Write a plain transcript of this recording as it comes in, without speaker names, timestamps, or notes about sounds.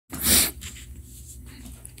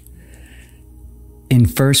In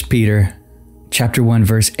 1 Peter chapter 1,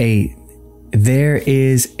 verse 8, there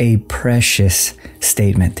is a precious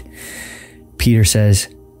statement. Peter says,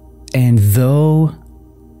 "And though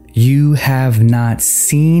you have not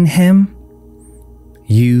seen him,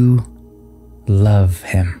 you love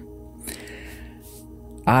him."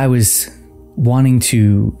 I was wanting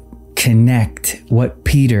to connect what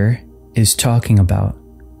Peter is talking about,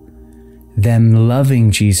 them loving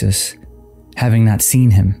Jesus, having not seen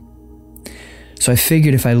him. So I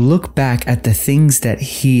figured if I look back at the things that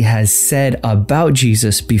he has said about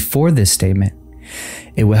Jesus before this statement,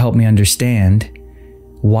 it will help me understand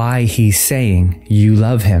why he's saying you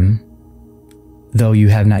love him, though you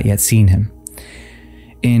have not yet seen him.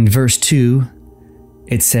 In verse 2,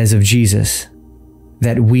 it says of Jesus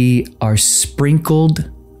that we are sprinkled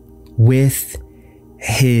with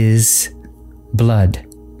his blood.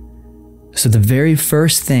 So the very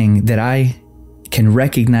first thing that I can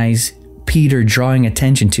recognize Peter drawing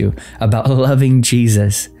attention to about loving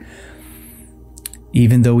Jesus,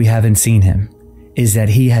 even though we haven't seen him, is that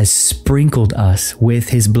he has sprinkled us with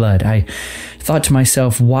his blood. I thought to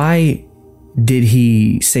myself, why did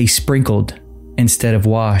he say sprinkled instead of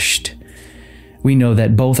washed? We know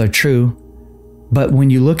that both are true, but when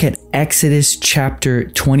you look at Exodus chapter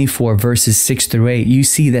 24, verses 6 through 8, you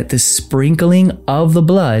see that the sprinkling of the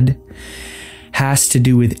blood has to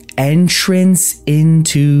do with entrance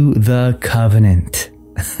into the covenant.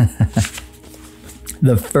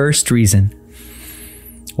 The first reason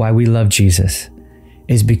why we love Jesus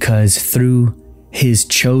is because through his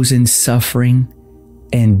chosen suffering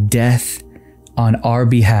and death on our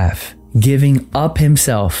behalf, giving up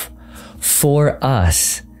himself for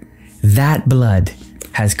us, that blood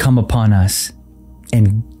has come upon us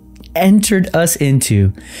and entered us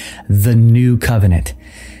into the new covenant.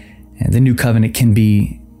 And the new covenant can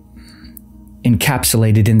be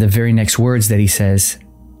encapsulated in the very next words that he says.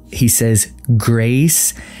 He says,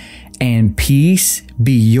 "Grace and peace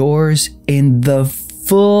be yours in the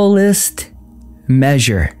fullest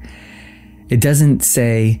measure." It doesn't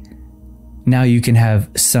say, now you can have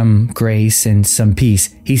some grace and some peace.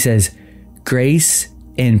 He says, "Grace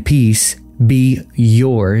and peace be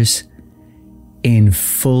yours in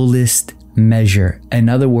fullest measure." In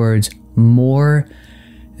other words, more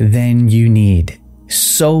than you need.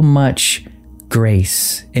 So much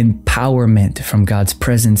grace, empowerment from God's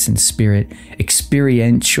presence and spirit,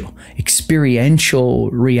 experiential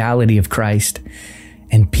reality of Christ,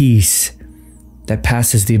 and peace that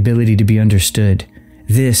passes the ability to be understood.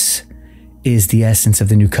 This is the essence of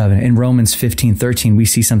the new covenant. In Romans 15:13, we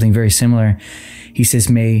see something very similar. He says,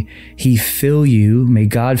 may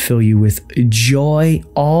God fill you with joy,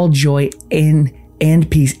 all joy and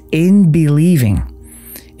peace in believing.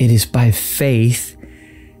 It is by faith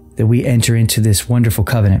that we enter into this wonderful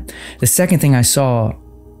covenant. The second thing I saw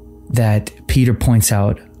that Peter points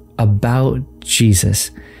out about Jesus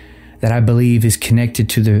that I believe is connected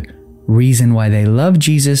to the reason why they love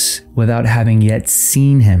Jesus without having yet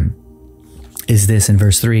seen him is this in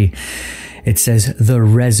verse 3. It says the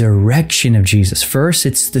resurrection of Jesus. First,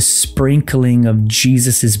 it's the sprinkling of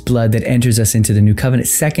Jesus's blood that enters us into the new covenant.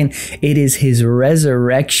 Second, it is his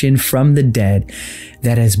resurrection from the dead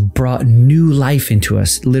that has brought new life into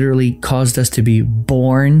us, literally caused us to be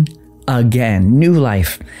born again, new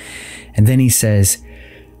life. And then he says,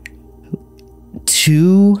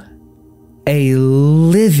 to a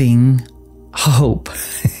living hope,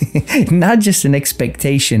 not just an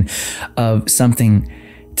expectation of something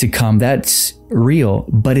to come. That's real,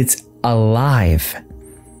 but it's alive.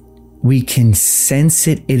 We can sense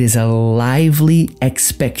it. It is a lively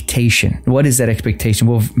expectation. What is that expectation?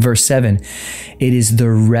 Well, verse 7, it is the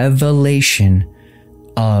revelation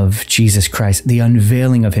of Jesus Christ, the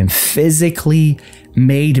unveiling of him, physically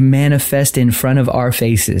made manifest in front of our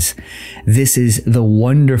faces. This is the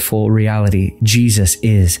wonderful reality. Jesus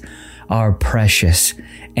is our precious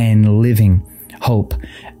and living hope.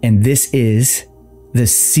 And this is the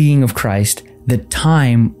seeing of Christ, the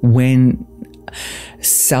time when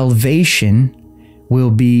salvation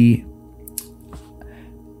will be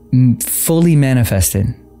fully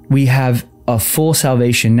manifested. We have a full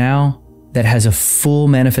salvation now that has a full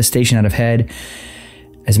manifestation out of head.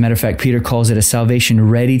 As a matter of fact, Peter calls it a salvation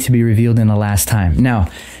ready to be revealed in the last time. Now,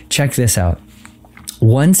 check this out.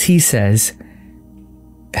 Once he says,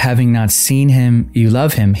 having not seen him, you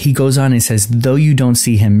love him, he goes on and says, though you don't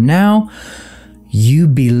see him now, you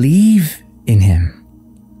believe in him.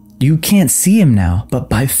 You can't see him now, but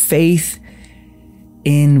by faith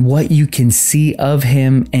in what you can see of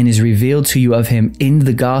him and is revealed to you of him in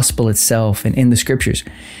the gospel itself and in the scriptures,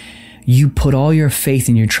 you put all your faith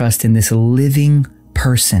and your trust in this living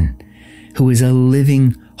person who is a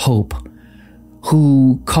living hope,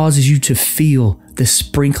 who causes you to feel the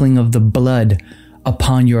sprinkling of the blood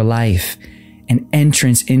upon your life, an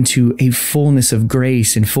entrance into a fullness of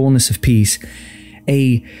grace and fullness of peace,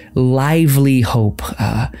 a lively hope,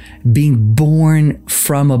 being born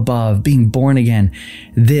from above, being born again.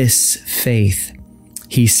 This faith,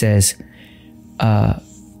 he says,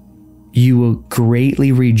 you will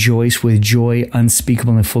greatly rejoice with joy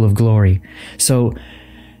unspeakable and full of glory. So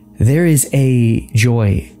there is a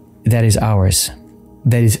joy that is ours,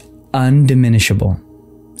 that is undiminishable.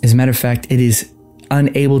 As a matter of fact, it is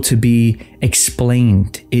unable to be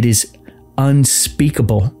explained. It is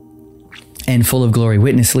unspeakable and full of glory.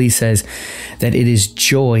 Witness Lee says that it is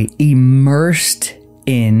joy immersed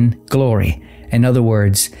in glory. In other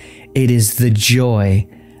words, it is the joy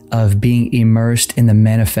of being immersed in the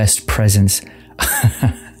manifest presence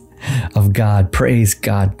of God. Praise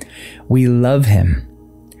God. We love him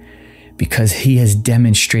because he has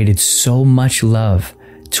demonstrated so much love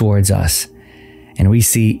towards us. And we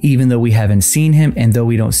see, even though we haven't seen him and though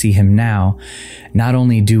we don't see him now, not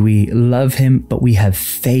only do we love him, but we have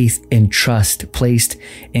faith and trust placed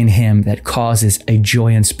in him that causes a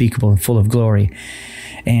joy unspeakable and full of glory.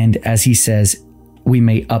 And as he says, we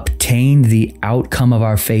may obtain the outcome of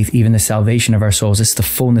our faith, even the salvation of our souls. It's the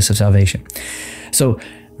fullness of salvation. So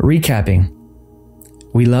recapping,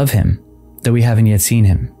 we love him, though we haven't yet seen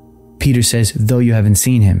him. Peter says, though you haven't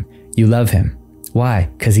seen him, you love him. Why?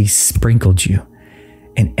 Because he sprinkled you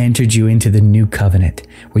and entered you into the new covenant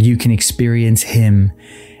where you can experience him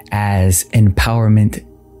as empowerment,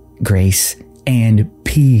 grace, and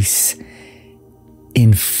peace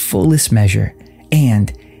in fullest measure.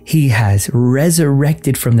 And he has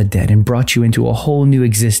resurrected from the dead and brought you into a whole new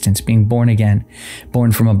existence, being born again,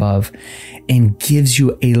 born from above, and gives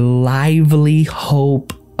you a lively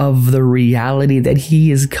hope of the reality that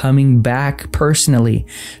he is coming back personally,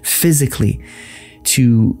 physically,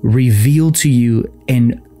 to reveal to you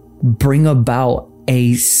and bring about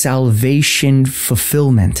a salvation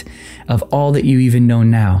fulfillment of all that you even know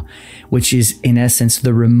now, which is in essence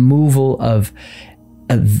the removal of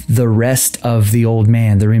the rest of the old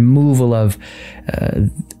man, the removal of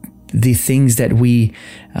the things that we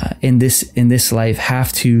in this life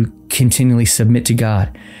have to continually submit to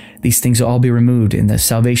God. These things will all be removed and the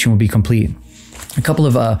salvation will be complete. A couple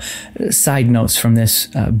of side notes from this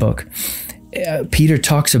book. Peter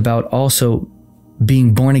talks about also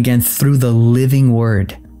being born again through the living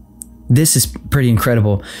word. This is pretty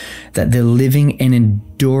incredible that the living and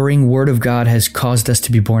enduring word of God has caused us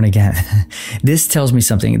to be born again. This tells me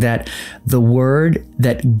something, that the word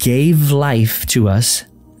that gave life to us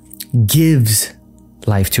gives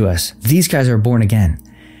life to us. These guys are born again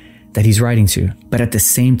that he's writing to, but at the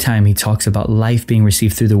same time, he talks about life being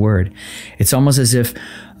received through the word. It's almost as if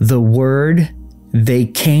the word they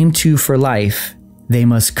came to for life, they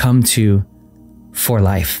must come to for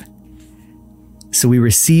life. So we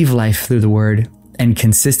receive life through the word and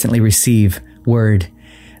consistently receive the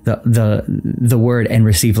word and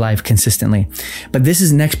receive life consistently. But this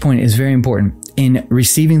is next point is very important. In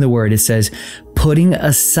receiving the word, it says, putting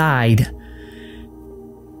aside,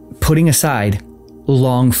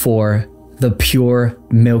 long for the pure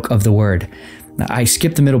milk of the word. Now, I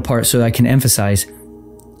skipped the middle part so I can emphasize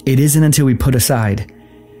it isn't until we put aside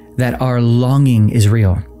that our longing is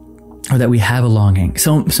real, or that we have a longing.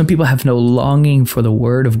 Some people have no longing for the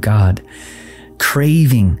word of God,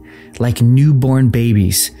 craving like newborn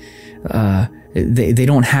babies. They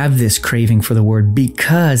don't have this craving for the word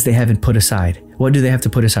because they haven't put aside. What do they have to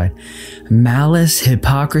put aside? Malice,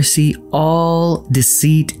 hypocrisy, all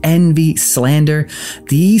deceit, envy, slander.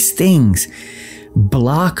 These things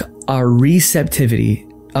block our receptivity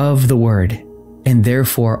of the word and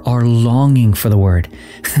therefore our longing for the word.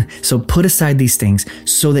 So put aside these things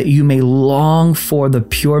so that you may long for the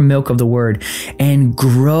pure milk of the word and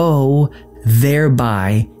grow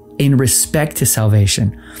thereby in respect to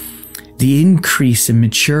salvation. The increase in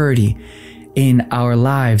maturity in our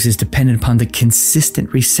lives is dependent upon the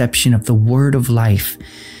consistent reception of the word of life.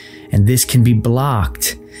 And this can be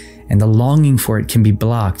blocked, and the longing for it can be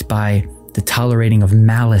blocked by the tolerating of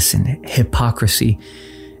malice and hypocrisy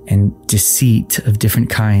and deceit of different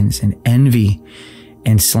kinds and envy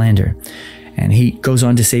and slander. And he goes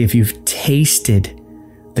on to say, if you've tasted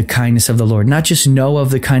the kindness of the Lord, not just know of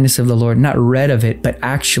the kindness of the Lord, not read of it, but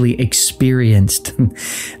actually experienced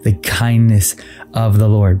the kindness of the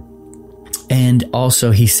Lord. And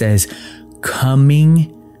also he says,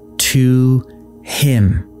 coming to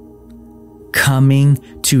him coming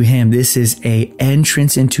to him. This is a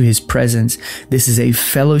entrance into his presence. This is a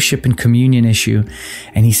fellowship and communion issue.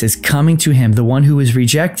 And he says, coming to him, the one who is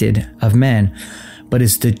rejected of men, but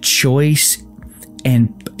is the choice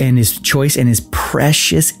and is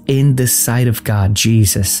precious in the sight of God,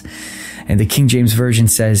 Jesus. And the King James Version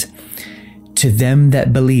says, to them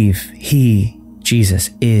that believe, he,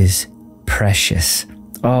 Jesus, is precious.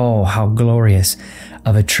 Oh, how glorious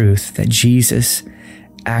of a truth that Jesus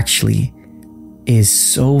actually is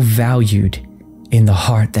so valued in the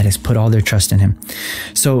heart that has put all their trust in him.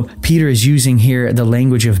 So Peter is using here the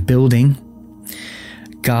language of building.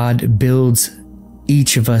 God builds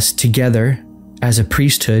each of us together as a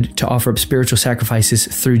priesthood to offer up spiritual sacrifices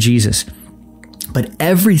through Jesus. But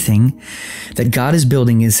everything that God is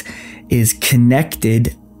building is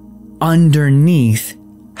connected underneath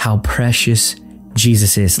how precious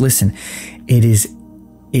Jesus is. Listen, it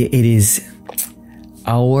is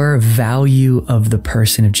our value of the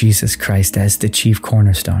person of Jesus Christ as the chief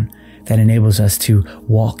cornerstone that enables us to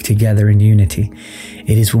walk together in unity.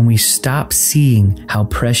 It is when we stop seeing how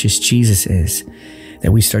precious Jesus is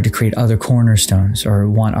that we start to create other cornerstones or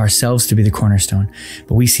want ourselves to be the cornerstone.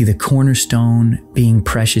 But we see the cornerstone being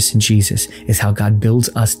precious in Jesus is how God builds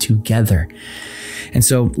us together. And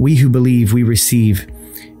so we who believe, we receive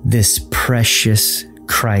this precious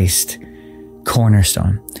Christ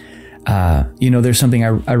cornerstone. There's something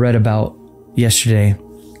I read about yesterday.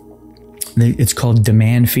 It's called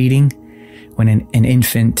demand feeding. When an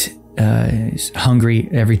infant is hungry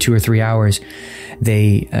every 2 or 3 hours,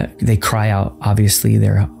 they cry out. Obviously,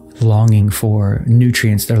 they're longing for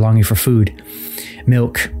nutrients. They're longing for food,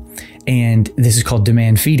 milk. And this is called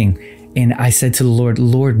demand feeding. And I said to the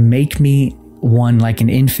Lord, make me one like an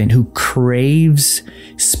infant who craves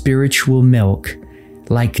spiritual milk,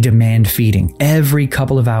 like demand feeding. Every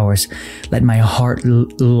couple of hours, let my heart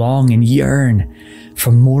long and yearn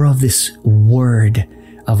for more of this word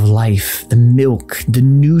of life, the milk, the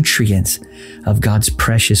nutrients of God's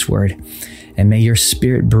precious word. And may your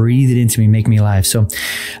spirit breathe it into me, make me alive. So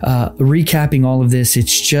recapping all of this,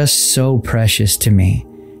 it's just so precious to me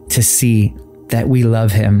to see that we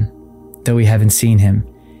love him, though we haven't seen him,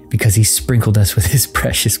 because he sprinkled us with his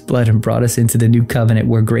precious blood and brought us into the new covenant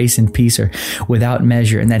where grace and peace are without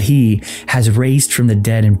measure, and that he has raised from the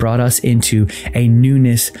dead and brought us into a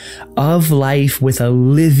newness of life with a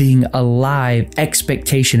living, alive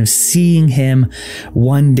expectation of seeing him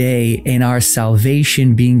one day, and our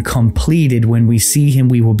salvation being completed. When we see him,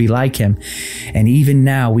 we will be like him. And even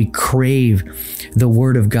now we crave the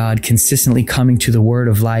word of God, consistently coming to the word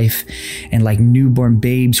of life. And like newborn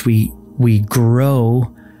babes, we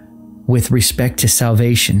grow with respect to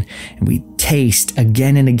salvation, and we taste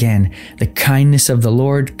again and again the kindness of the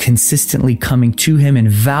Lord, consistently coming to him and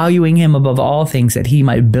valuing him above all things, that he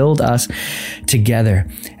might build us together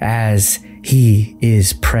as he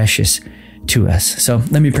is precious to us. So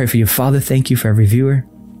let me pray for you. Father, thank you for every viewer.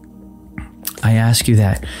 I ask you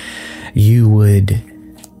that you would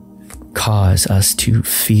cause us to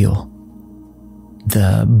feel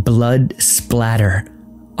the blood splatter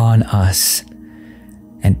on us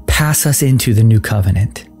and pass us into the new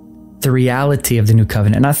covenant, the reality of the new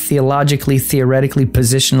covenant, not theologically, theoretically,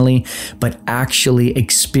 positionally, but actually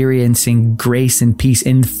experiencing grace and peace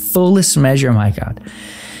in fullest measure, my God.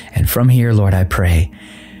 And from here, Lord, I pray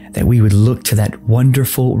that we would look to that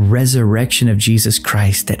wonderful resurrection of Jesus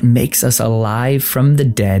Christ that makes us alive from the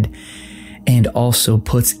dead and also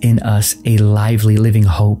puts in us a lively, living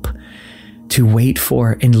hope to wait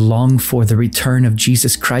for and long for the return of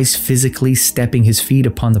Jesus Christ, physically stepping his feet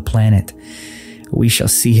upon the planet. We shall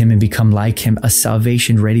see him and become like him, a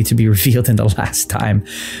salvation ready to be revealed in the last time.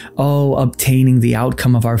 Oh, obtaining the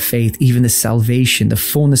outcome of our faith, even the salvation, the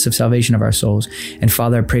fullness of salvation of our souls. And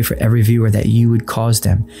Father, I pray for every viewer that you would cause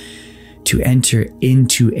them to enter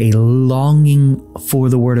into a longing for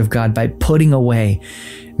the word of God by putting away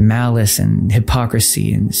malice and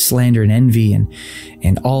hypocrisy and slander and envy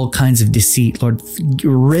and all kinds of deceit. Lord,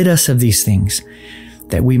 rid us of these things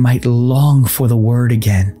that we might long for the word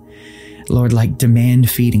again. Lord, like demand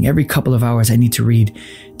feeding. Every couple of hours, I need to read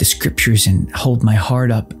the scriptures and hold my heart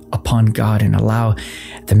up upon God and allow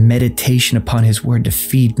the meditation upon his word to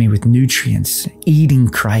feed me with nutrients, eating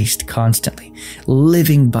Christ constantly,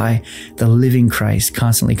 living by the living Christ,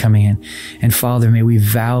 constantly coming in. And Father, may we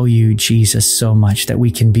value Jesus so much that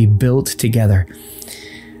we can be built together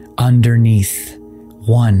underneath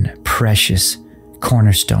one precious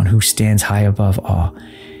cornerstone who stands high above all.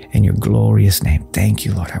 In your glorious name. Thank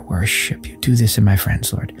you, Lord. I worship you. Do this in my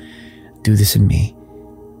friends, Lord. Do this in me.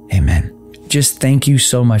 Amen. just thank you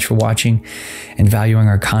so much for watching and valuing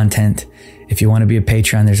our content. If you want to be a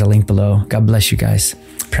Patreon, there's a link below. God bless you guys.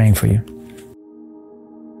 Praying for you.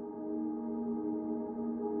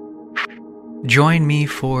 Join me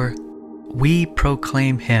for We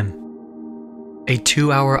Proclaim Him, a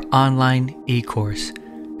 2-hour online e-course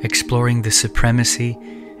exploring the supremacy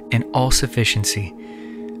and all-sufficiency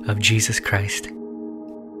of Jesus Christ.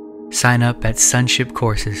 Sign up at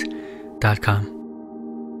sonshipcourses.com.